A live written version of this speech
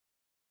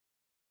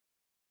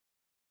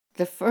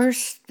The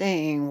first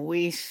thing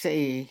we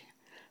see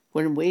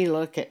when we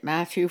look at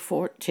Matthew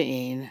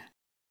 14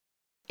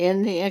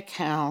 in the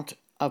account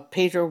of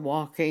Peter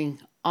walking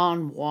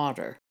on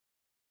water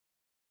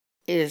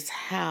is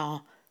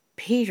how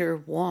Peter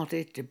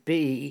wanted to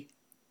be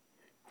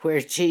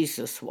where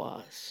Jesus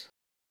was.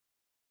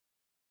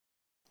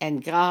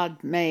 And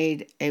God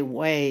made a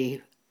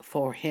way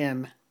for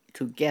him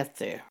to get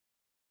there.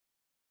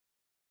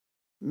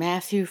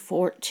 Matthew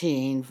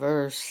 14,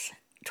 verse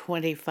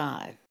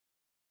 25.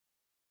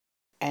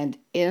 And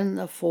in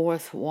the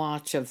fourth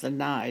watch of the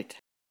night,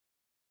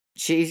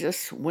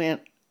 Jesus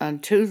went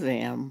unto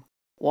them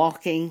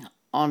walking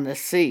on the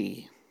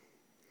sea.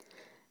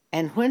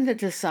 And when the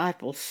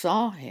disciples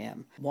saw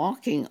him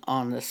walking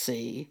on the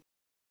sea,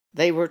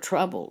 they were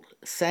troubled,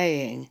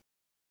 saying,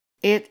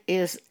 It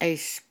is a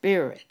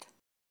spirit.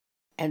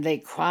 And they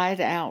cried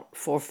out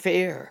for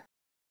fear.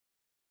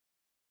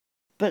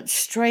 But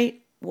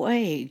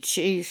straightway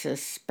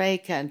Jesus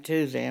spake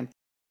unto them,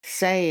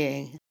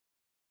 saying,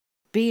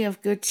 Be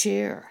of good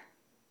cheer.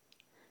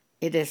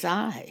 It is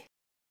I.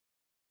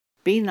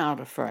 Be not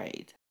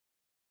afraid.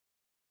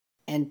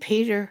 And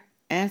Peter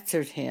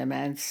answered him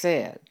and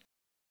said,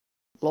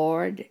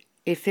 Lord,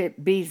 if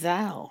it be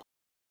thou,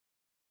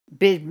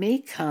 bid me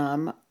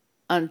come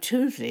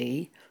unto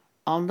thee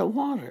on the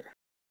water.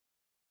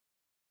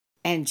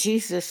 And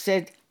Jesus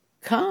said,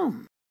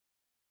 Come.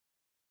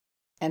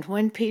 And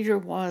when Peter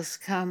was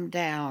come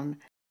down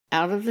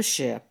out of the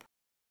ship,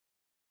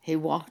 he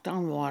walked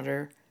on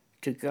water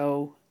to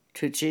go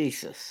to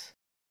Jesus.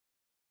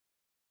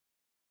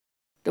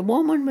 The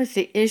woman with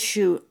the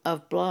issue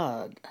of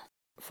blood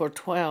for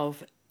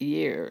 12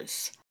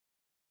 years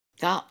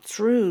got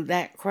through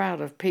that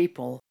crowd of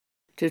people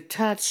to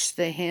touch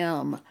the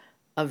hem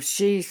of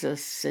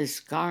Jesus'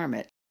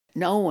 garment,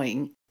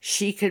 knowing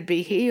she could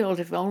be healed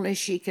if only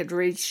she could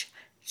reach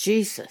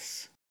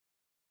Jesus.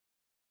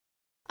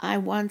 I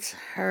once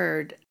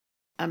heard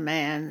a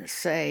man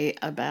say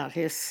about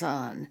his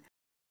son,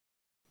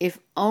 if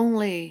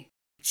only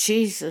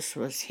Jesus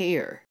was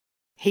here,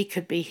 he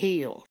could be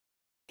healed.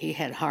 He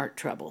had heart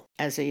trouble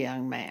as a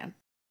young man.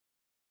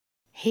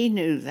 He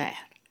knew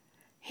that.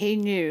 He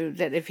knew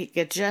that if he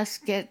could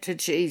just get to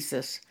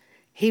Jesus,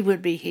 he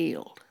would be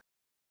healed.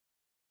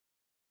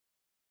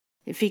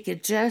 If he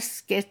could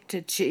just get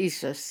to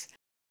Jesus,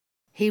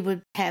 he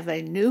would have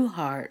a new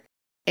heart,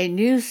 a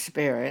new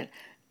spirit,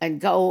 and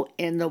go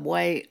in the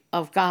way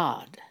of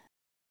God.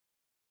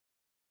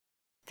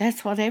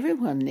 That's what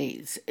everyone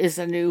needs, is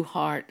a new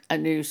heart, a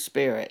new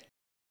spirit.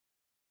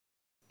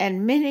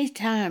 And many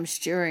times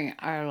during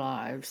our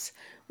lives,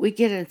 we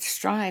get in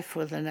strife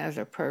with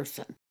another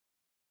person.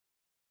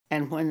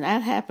 And when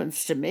that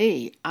happens to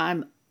me,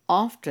 I'm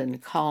often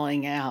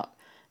calling out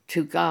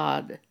to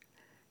God,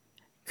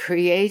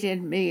 create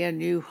in me a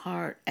new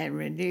heart and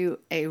renew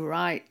a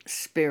right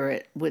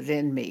spirit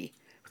within me,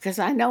 because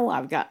I know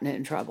I've gotten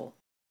in trouble.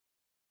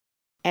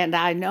 And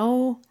I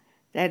know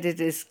that it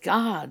is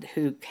God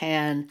who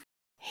can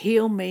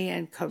heal me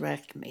and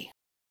correct me.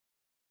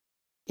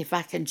 If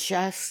I can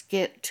just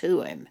get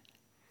to him,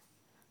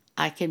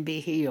 I can be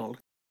healed.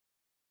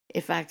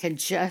 If I can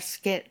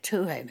just get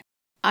to him,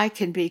 I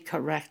can be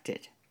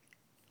corrected.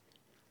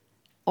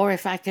 Or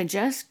if I can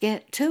just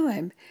get to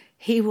him,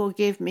 he will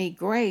give me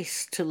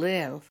grace to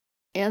live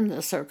in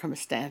the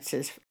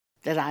circumstances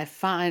that I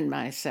find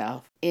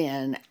myself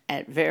in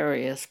at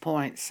various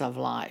points of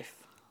life.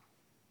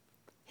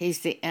 He's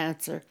the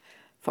answer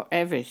for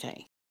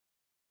everything.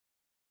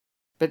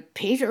 But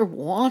Peter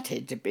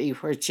wanted to be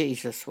where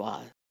Jesus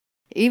was,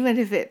 even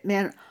if it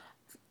meant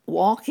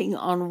walking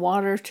on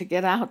water to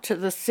get out to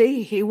the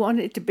sea. He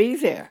wanted to be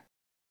there.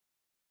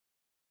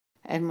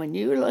 And when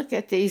you look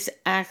at these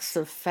acts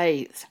of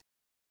faith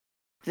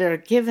that are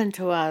given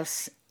to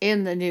us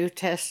in the New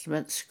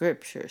Testament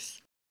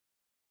scriptures,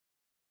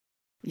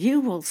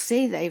 you will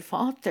see they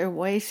fought their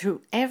way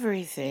through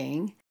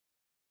everything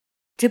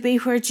to be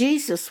where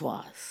Jesus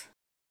was.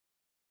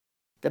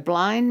 The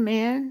blind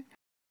men,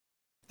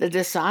 the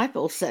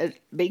disciples said,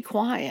 Be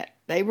quiet.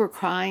 They were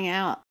crying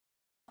out,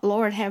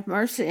 Lord, have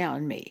mercy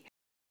on me.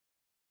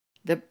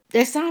 The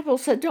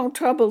disciples said, Don't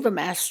trouble the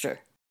master.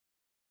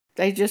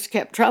 They just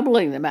kept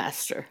troubling the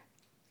master.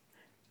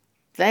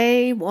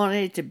 They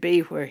wanted to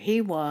be where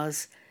he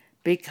was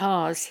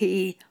because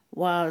he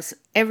was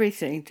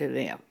everything to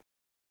them.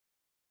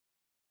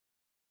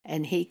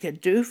 And he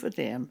could do for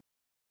them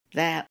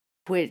that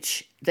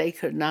which they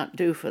could not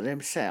do for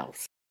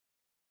themselves.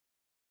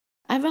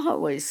 I've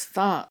always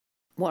thought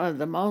one of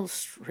the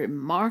most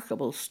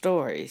remarkable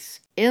stories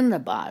in the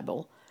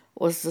Bible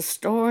was the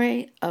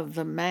story of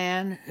the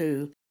man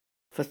who,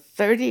 for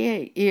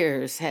 38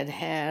 years, had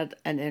had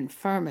an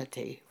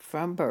infirmity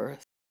from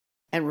birth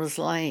and was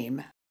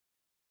lame.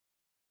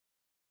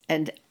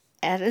 And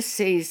at a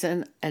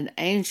season, an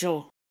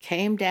angel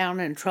came down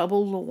and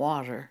troubled the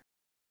water,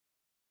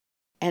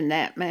 and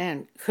that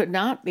man could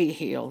not be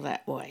healed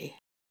that way.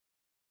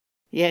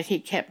 Yet he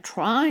kept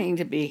trying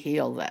to be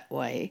healed that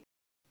way,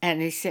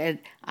 and he said,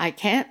 I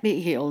can't be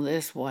healed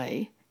this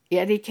way.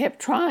 yet he kept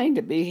trying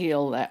to be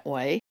healed that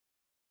way.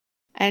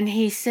 And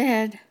he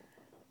said,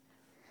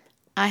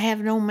 I have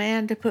no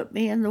man to put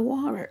me in the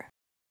water.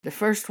 The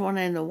first one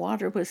in the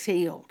water was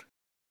healed.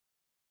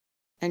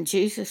 And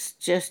Jesus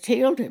just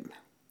healed him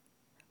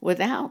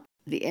without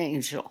the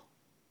angel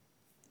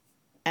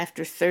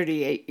after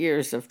 38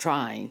 years of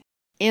trying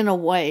in a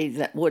way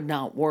that would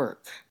not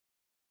work.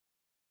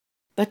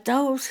 But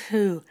those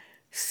who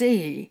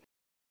see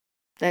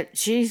that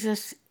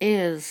Jesus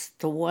is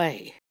the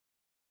way,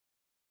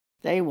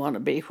 they want to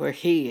be where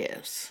he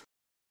is.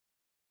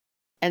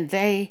 And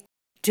they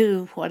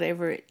do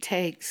whatever it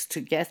takes to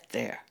get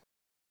there,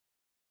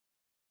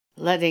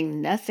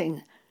 letting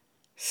nothing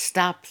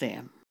stop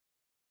them.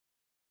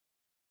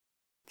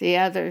 The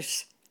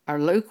others are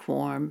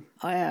lukewarm.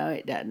 Well,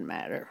 it doesn't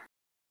matter.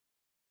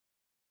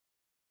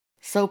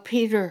 So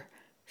Peter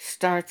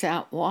starts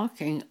out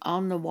walking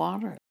on the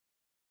water.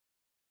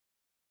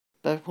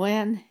 But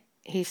when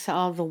he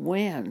saw the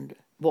wind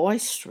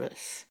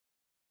boisterous,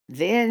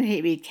 then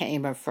he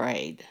became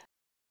afraid.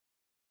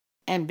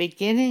 And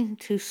beginning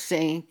to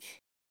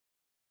sink,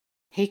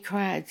 he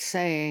cried,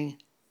 saying,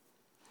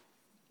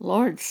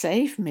 Lord,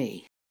 save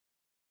me.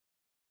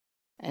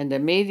 And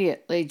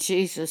immediately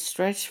Jesus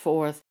stretched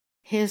forth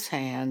his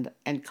hand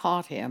and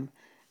caught him,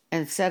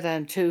 and said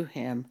unto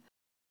him,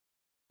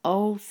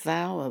 O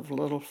thou of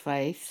little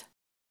faith,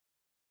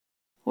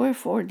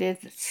 wherefore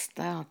didst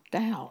thou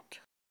doubt?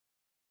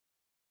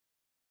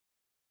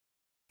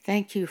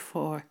 Thank you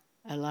for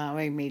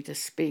allowing me to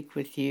speak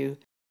with you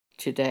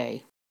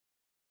today.